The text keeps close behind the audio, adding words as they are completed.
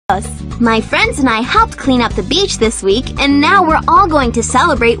My friends and I helped clean up the beach this week, and now we're all going to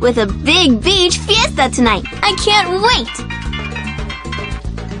celebrate with a big beach fiesta tonight. I can't wait!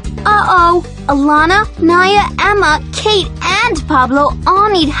 Uh-oh! Alana, Naya, Emma, Kate, and Pablo all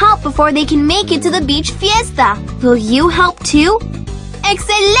need help before they can make it to the beach fiesta. Will you help too?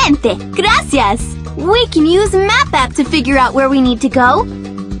 Excelente! Gracias! We can use Map App to figure out where we need to go.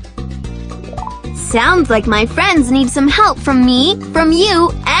 Sounds like my friends need some help from me, from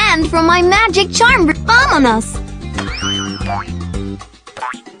you, and from my magic charm. Vámonos!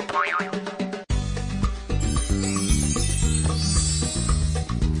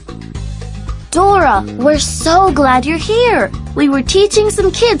 Dora, we're so glad you're here. We were teaching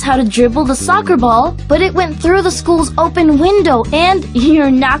some kids how to dribble the soccer ball, but it went through the school's open window and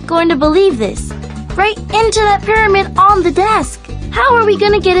you're not going to believe this. Right into that pyramid on the desk. How are we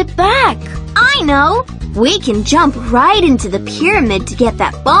going to get it back? I know! We can jump right into the pyramid to get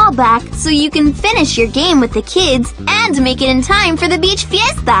that ball back so you can finish your game with the kids and make it in time for the beach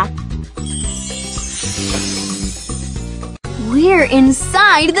fiesta. We're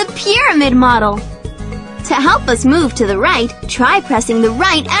inside the pyramid model. To help us move to the right, try pressing the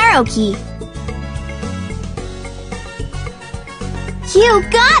right arrow key. You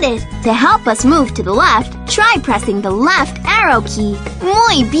got it! To help us move to the left, try pressing the left arrow key.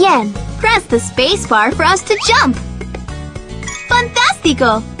 Muy bien! Press the space bar for us to jump.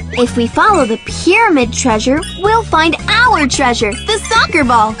 Fantástico! If we follow the pyramid treasure, we'll find our treasure, the soccer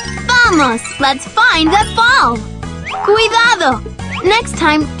ball. Vamos! Let's find that ball! Cuidado! Next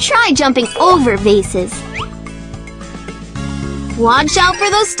time, try jumping over vases. Watch out for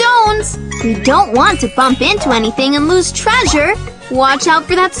those stones! We don't want to bump into anything and lose treasure. Watch out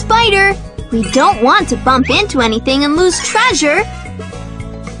for that spider! We don't want to bump into anything and lose treasure.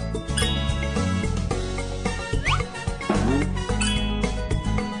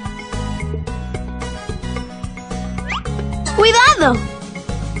 Cuidado!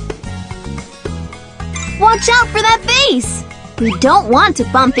 Watch out for that vase! We don't want to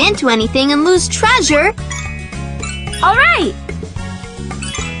bump into anything and lose treasure. All right!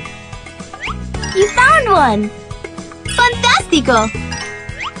 You found one! Fantástico!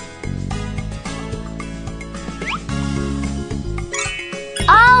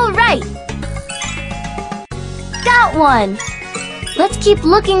 All right! Got one! Let's keep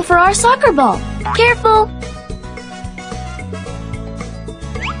looking for our soccer ball. Careful!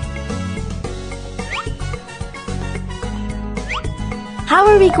 How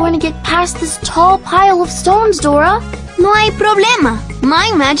are we going to get past this tall pile of stones, Dora? No hay problema.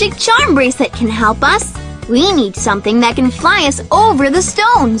 My magic charm bracelet can help us. We need something that can fly us over the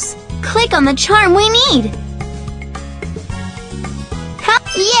stones. Click on the charm we need.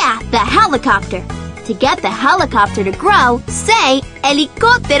 Yeah, the helicopter. To get the helicopter to grow, say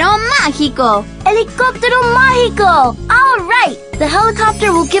helicóptero mágico. Helicóptero mágico! All right! The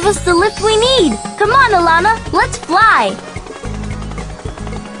helicopter will give us the lift we need. Come on, Alana, let's fly.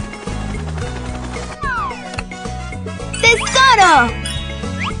 Tesoro!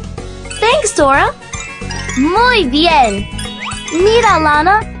 Thanks, Dora. Muy bien. Mira,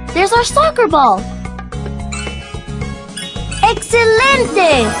 Alana, there's our soccer ball.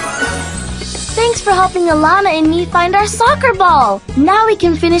 Excelente! Thanks for helping Alana and me find our soccer ball. Now we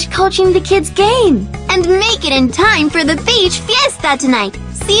can finish coaching the kids' game. And make it in time for the beach fiesta tonight.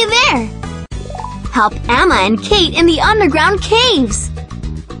 See you there. Help Emma and Kate in the underground caves.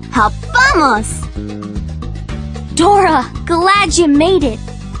 Help Vamos! Dora, glad you made it.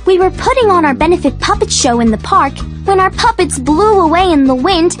 We were putting on our benefit puppet show in the park when our puppets blew away in the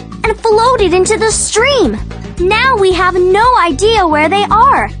wind and floated into the stream. Now we have no idea where they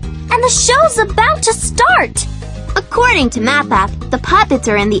are, and the show's about to start. According to Map App, the puppets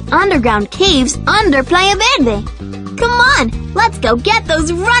are in the underground caves under Playa Verde. Come on, let's go get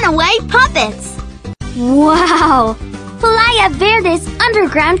those runaway puppets. Wow! Playa Verde's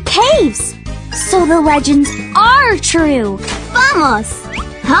underground caves. So the legends are true. Vamos!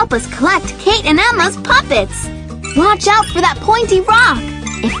 Help us collect Kate and Emma's puppets. Watch out for that pointy rock.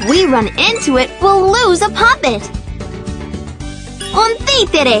 If we run into it, we'll lose a puppet. Un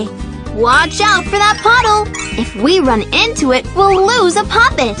títere. Watch out for that puddle. If we run into it, we'll lose a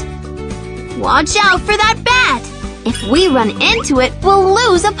puppet. Watch out for that bat. If we run into it, we'll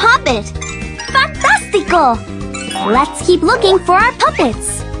lose a puppet. Fantástico! Let's keep looking for our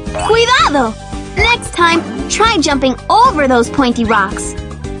puppets. Cuidado! Next time, try jumping over those pointy rocks.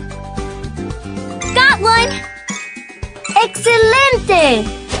 Got one! Excelente!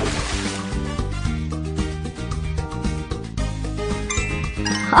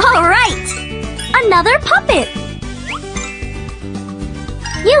 All right! Another puppet!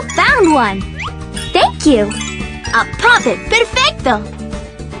 You found one! Thank you! A puppet! Perfecto!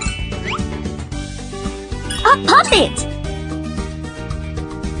 A puppet!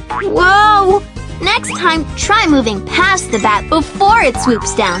 Whoa! Next time, try moving past the bat before it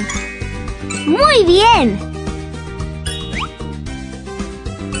swoops down. Muy bien!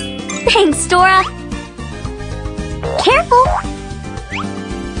 Thanks, Dora! Careful!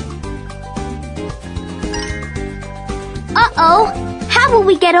 Uh-oh! How will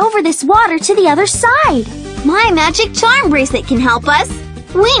we get over this water to the other side? My magic charm bracelet can help us.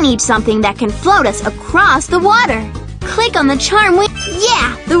 We need something that can float us across the water. Click on the charm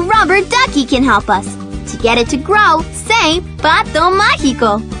Yeah! The rubber ducky can help us. To get it to grow, say Pato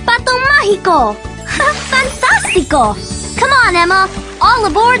Mágico. Pato Mágico! Fantástico! Come on, Emma! All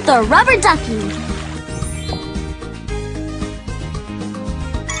aboard the rubber ducky!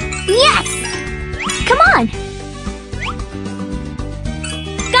 Yes! Come on!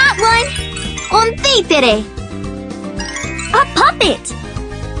 Got one! Un títere! A puppet!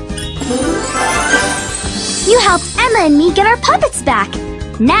 You helped Emma and me get our puppets back.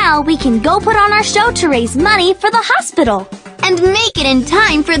 Now we can go put on our show to raise money for the hospital. And make it in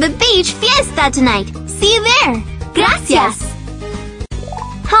time for the beach fiesta tonight. See you there. Gracias.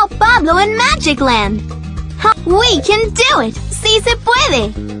 Help Pablo in Magic Land. We can do it. Sí se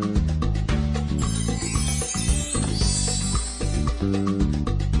puede.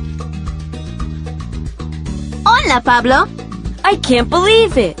 Hola, Pablo. I can't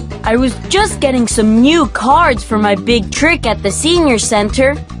believe it. I was just getting some new cards for my big trick at the senior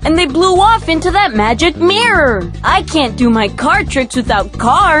center, and they blew off into that magic mirror. I can't do my card tricks without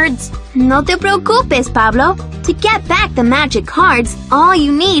cards. No te preocupes, Pablo. To get back the magic cards, all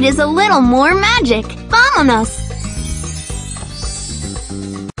you need is a little more magic. Vámonos!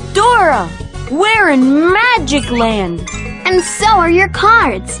 Dora, we're in Magic Land. And so are your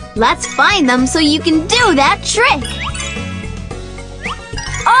cards. Let's find them so you can do that trick.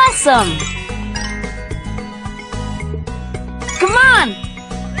 Awesome! Come on!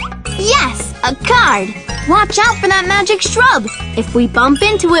 Yes, a card. Watch out for that magic shrub. If we bump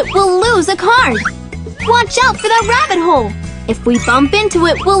into it, we'll lose a card. Watch out for that rabbit hole. If we bump into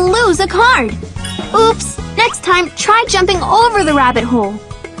it, we'll lose a card. Oops! Next time, try jumping over the rabbit hole.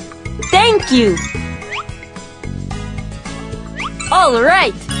 Thank you! All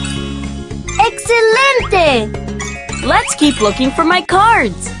right! Excelente! Let's keep looking for my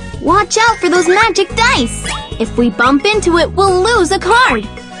cards. Watch out for those magic dice. If we bump into it, we'll lose a card.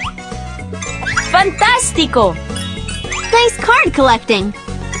 Fantástico! Nice card collecting.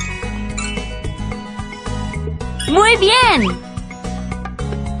 Muy bien!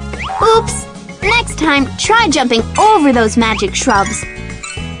 Oops! Next time, try jumping over those magic shrubs.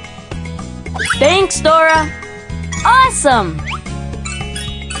 Thanks, Dora. Awesome!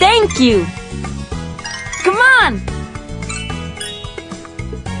 Thank you! Come on!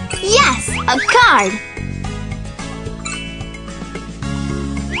 Yes, a card!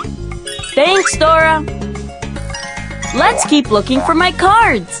 Thanks, Dora. Let's keep looking for my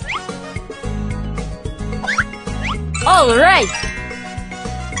cards. All right.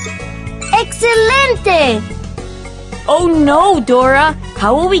 Excelente! Oh no, Dora.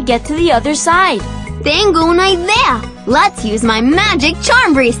 How will we get to the other side? Tengo una idea. Let's use my magic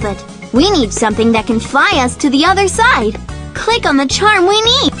charm bracelet. We need something that can fly us to the other side. Click on the charm we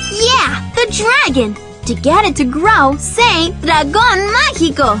need. Yeah, the dragon. To get it to grow, say Dragón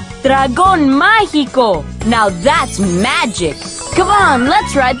Mágico. Dragón Mágico. Now that's magic. Come on,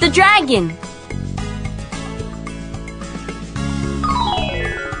 let's ride the dragon.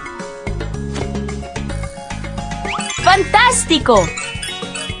 Fantástico.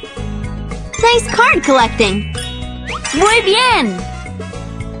 Nice card collecting. Muy bien.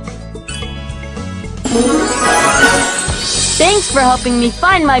 Thanks for helping me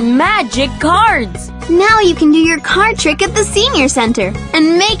find my magic cards. Now you can do your card trick at the senior center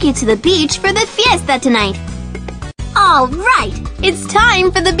and make it to the beach for the fiesta tonight. All right, it's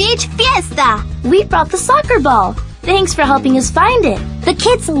time for the beach fiesta. We brought the soccer ball. Thanks for helping us find it. The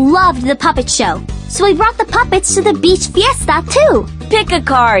kids loved the puppet show, so we brought the puppets to the beach fiesta too. Pick a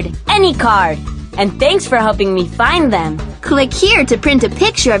card, any card. And thanks for helping me find them. Click here to print a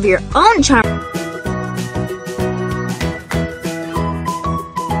picture of your own charm.